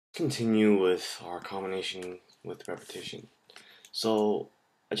continue with our combination with repetition. So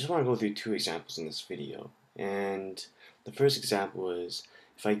I just want to go through two examples in this video. And the first example is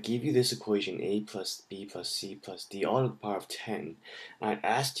if I give you this equation a plus b plus c plus d all to the power of 10, and I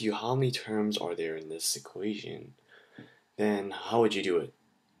asked you how many terms are there in this equation, then how would you do it?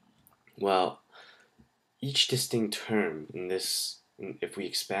 Well, each distinct term in this, if we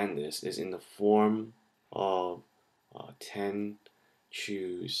expand this, is in the form of 10,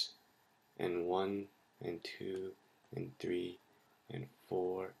 choose, and 1, and 2, and 3, and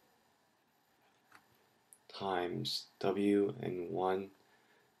 4 times w and 1,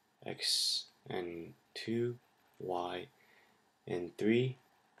 x and 2, y and 3,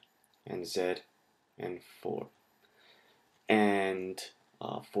 and z and 4. And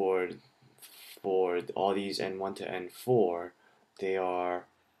for all these n1 to n4, they are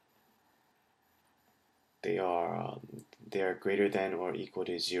greater than or equal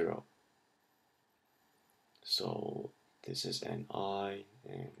to 0. So this is ni,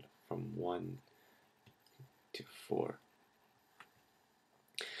 and from 1 to 4.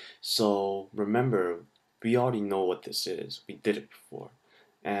 So remember, we already know what this is. We did it before.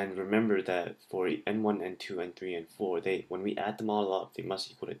 And remember that for n1, n2, n3, and 4, when we add them all up, they must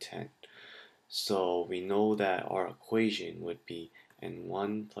equal to 10. So we know that our equation would be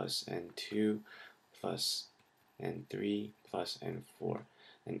n1 plus n2 plus n3 plus n4.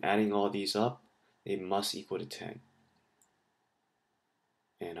 And adding all these up, they must equal to 10.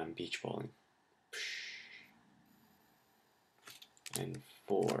 And I'm beach balling. And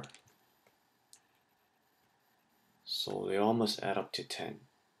 4. So they all must add up to 10.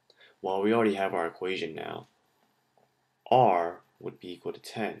 Well, we already have our equation now. R would be equal to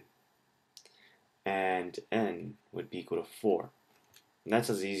 10, and n would be equal to 4. And that's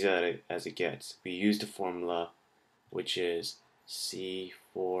as easy as it gets. We use the formula, which is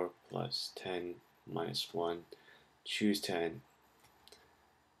C4 plus 10 minus 1, choose 10.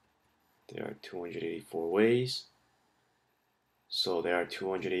 There are 284 ways, so there are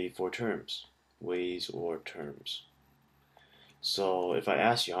 284 terms, ways or terms. So if I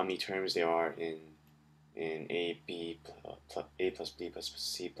ask you how many terms there are in a plus b plus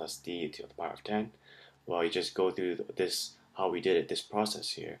c plus d to the power of 10, well, you just go through this, how we did it, this process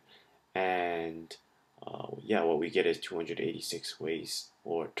here, and yeah, what we get is 286 ways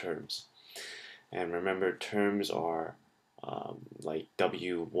or terms. And remember, terms are like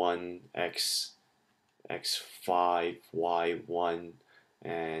w1, x, x5, y1,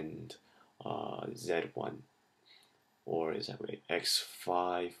 and z1. Or is that way?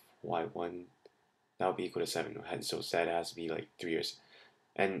 X5, Y1, that would be equal to 7. So Z has to be like 3 or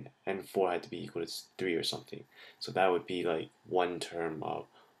and 4 had to be equal to 3 or something. So that would be like one term of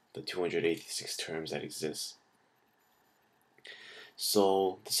the 286 terms that exist.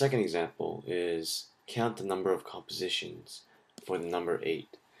 So the second example is count the number of compositions for the number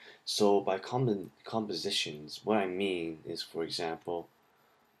 8. So by compositions, what I mean is, for example,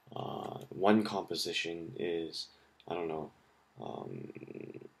 one composition is, I don't know,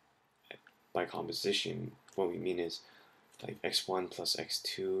 by composition, what we mean is like x1 plus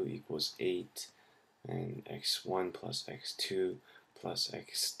x2 equals 8, and x1 plus x2 plus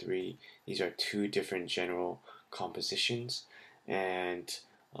x3. These are two different general compositions, and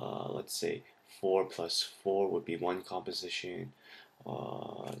let's say 4 plus 4 would be one composition,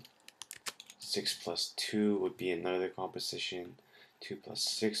 6 plus 2 would be another composition, 2 plus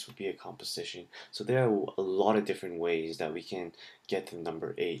 6 would be a composition. So there are a lot of different ways that we can get to the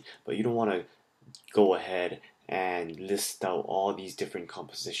number 8, but you don't want to go ahead and list out all these different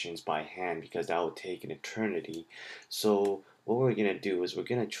compositions by hand, because that would take an eternity. So what we're going to do is we're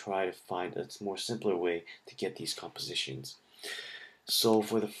going to try to find a more simpler way to get these compositions. So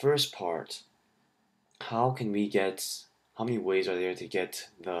for the first part, how many ways are there to get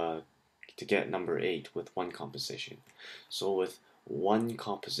number 8 with one composition? So with one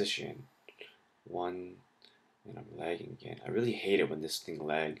composition, and I'm lagging again. I really hate it when this thing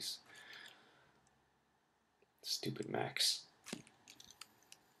lags. Stupid Max.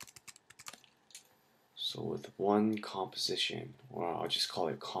 So with one composition, or I'll just call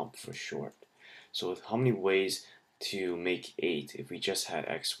it comp for short. So with how many ways to make 8 if we just had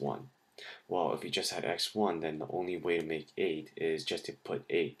x1? Well, if we just had x1, then the only way to make 8 is just to put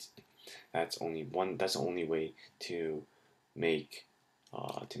 8. That's the only way to make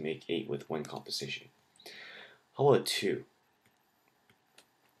 8 with one composition. How about 2?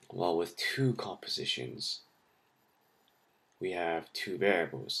 Well, with two compositions, we have two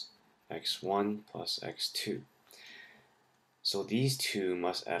variables, x1 plus x2. So these two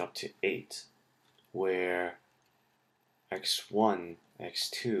must add up to 8, where x1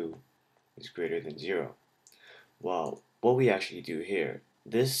 x2 is greater than 0. Well, what we actually do here,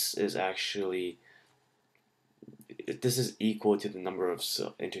 this is equal to the number of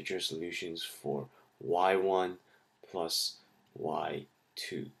integer solutions for y1 plus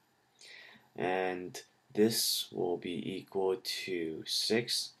y2. And this will be equal to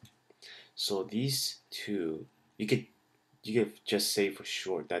 6. So these two, you could just say for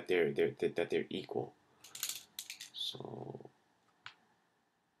short that they're equal. So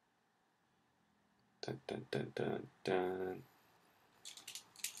dun, dun, dun, dun, dun.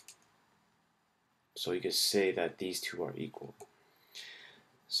 So you could say that these two are equal.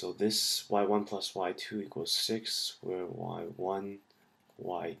 So this y1 plus y2 equals 6, where y1,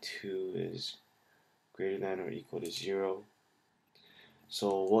 y2 is greater than or equal to 0.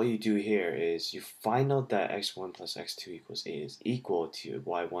 So what you do here is you find out that x1 plus x2 equals 8 is equal to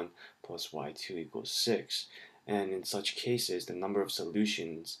y1 plus y2 equals 6. And in such cases, the number of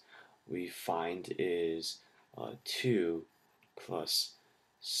solutions we find is 2 plus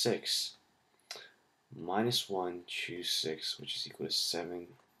 6 minus 1, choose 6, which is equal to 7,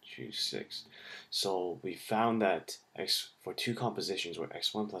 choose 6. So we found that for two compositions where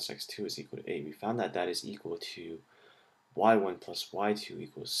x1 plus x2 is equal to 8, we found that that is equal to y1 plus y2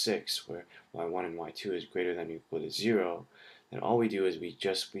 equals 6, where y1 and y2 is greater than or equal to 0, then all we do is we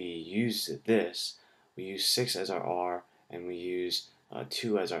use this. We use 6 as our r, and we use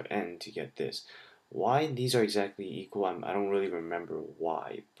 2 as our n to get this. Why these are exactly equal, I don't really remember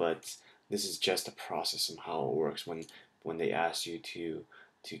why, but this is just a process of how it works when they ask you to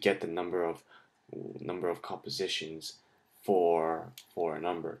get the number of compositions for a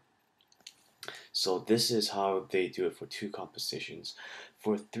number. So this is how they do it for two compositions.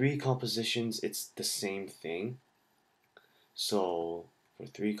 For three compositions, it's the same thing. So for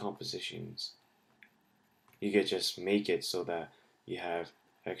three compositions, you could just make it so that you have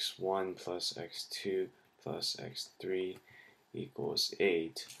x1 plus x2 plus x3 equals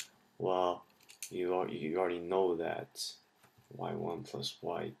 8. Well, you already know that y1 plus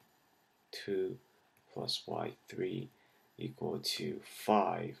y2 plus y3 equal to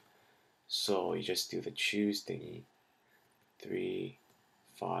 5. So you just do the choose thingy. 3,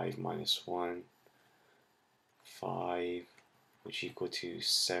 5 minus 1, 5, which equal to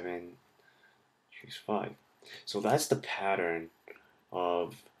 7, choose 5. So that's the pattern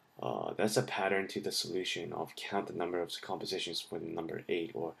that's a pattern to the solution of count the number of compositions for the number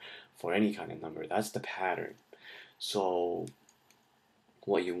 8 or for any kind of number. That's the pattern. So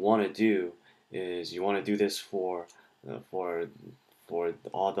what you want to do is you want to do this for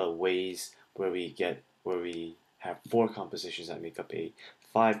all the ways where we have 4 compositions that make up 8,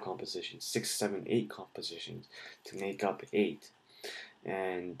 5 compositions, 6, 7, 8 compositions to make up 8,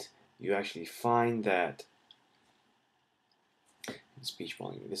 and you actually find that speech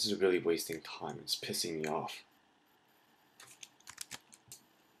volume. This is really wasting time. It's pissing me off.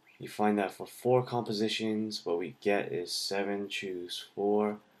 You find that for 4 compositions, what we get is 7, choose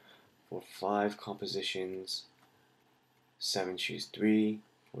 4. For 5 compositions, 7, choose 3.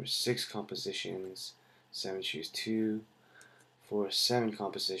 For 6 compositions, 7, choose 2. For 7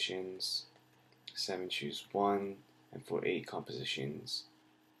 compositions, 7, choose 1. And for 8 compositions,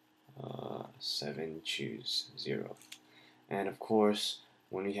 7, choose 0. And of course,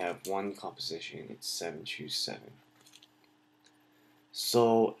 when we have 1 composition, it's 7, choose 7.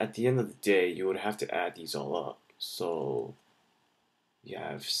 So at the end of the day, you would have to add these all up. So you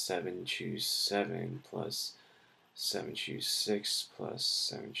have 7, choose 7 plus 7, choose 6 plus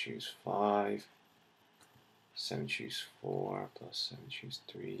 7, choose 5, 7, choose 4 plus 7, choose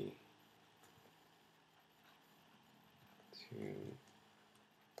 3, 2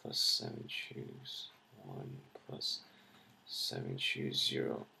 plus 7, choose 1 plus 7, choose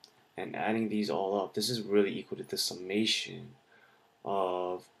 0. And adding these all up, this is really equal to the summation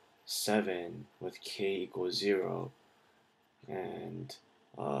of 7 with k equals 0 and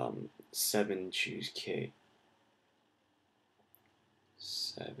 7 choose k.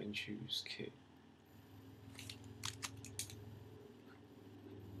 7 choose k.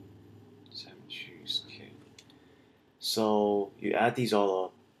 7 choose k. So you add these all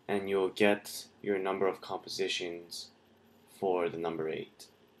up and you'll get your number of compositions for the number 8,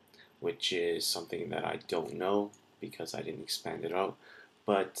 which is something that I don't know because I didn't expand it out.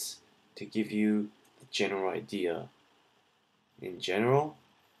 But to give you the general idea, in general,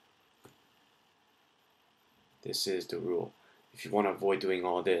 this is the rule. If you want to avoid doing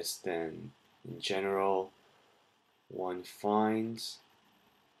all this, then in general, one finds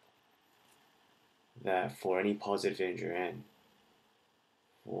that for any positive integer n,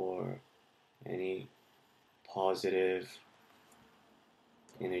 for any positive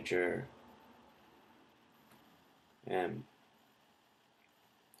integer m,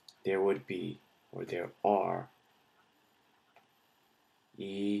 there would be, or there are,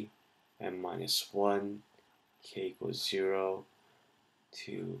 e m minus 1, k equals 0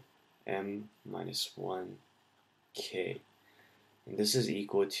 to m minus 1, k. And this is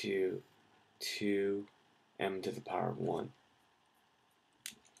equal to 2m to the power of 1.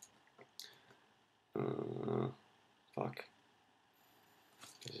 Fuck.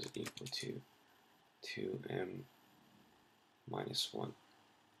 This is equal to 2m minus 1.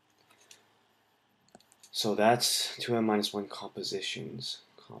 So that's 2m minus 1 compositions.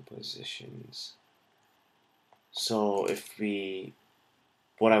 So if we,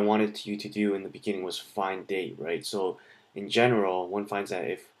 what I wanted you to do in the beginning was find date, right? So in general, one finds that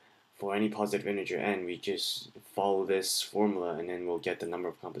if for any positive integer n, we just follow this formula and then we'll get the number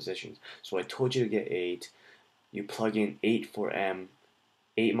of compositions. So I told you to get 8. You plug in 8 for m.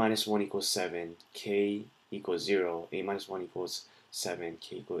 8 minus 1 equals 7. K equals 0. 8 minus 1 equals 7.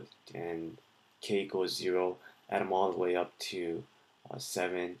 K equals 0. Add them all the way up to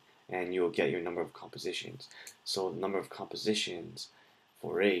 7, and you'll get your number of compositions. So the number of compositions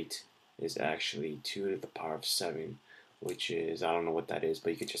for 8 is actually 2 to the power of 7, which is, I don't know what that is,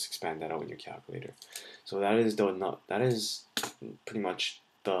 but you could just expand that out in your calculator. So that is pretty much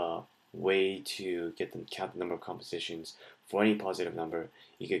the way to count the number of compositions for any positive number.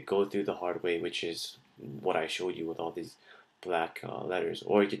 You could go through the hard way, which is what I showed you with all these black letters,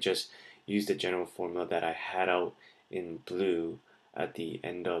 or you could just use the general formula that I had out in blue at the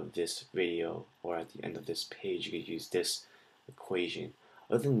end of this video, or at the end of this page. You could use this equation.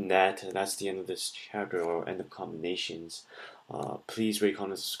 Other than that, that's the end of this chapter, or end of combinations. Please rate,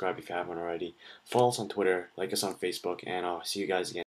 comment, subscribe if you haven't already. Follow us on Twitter, like us on Facebook, and I'll see you guys again.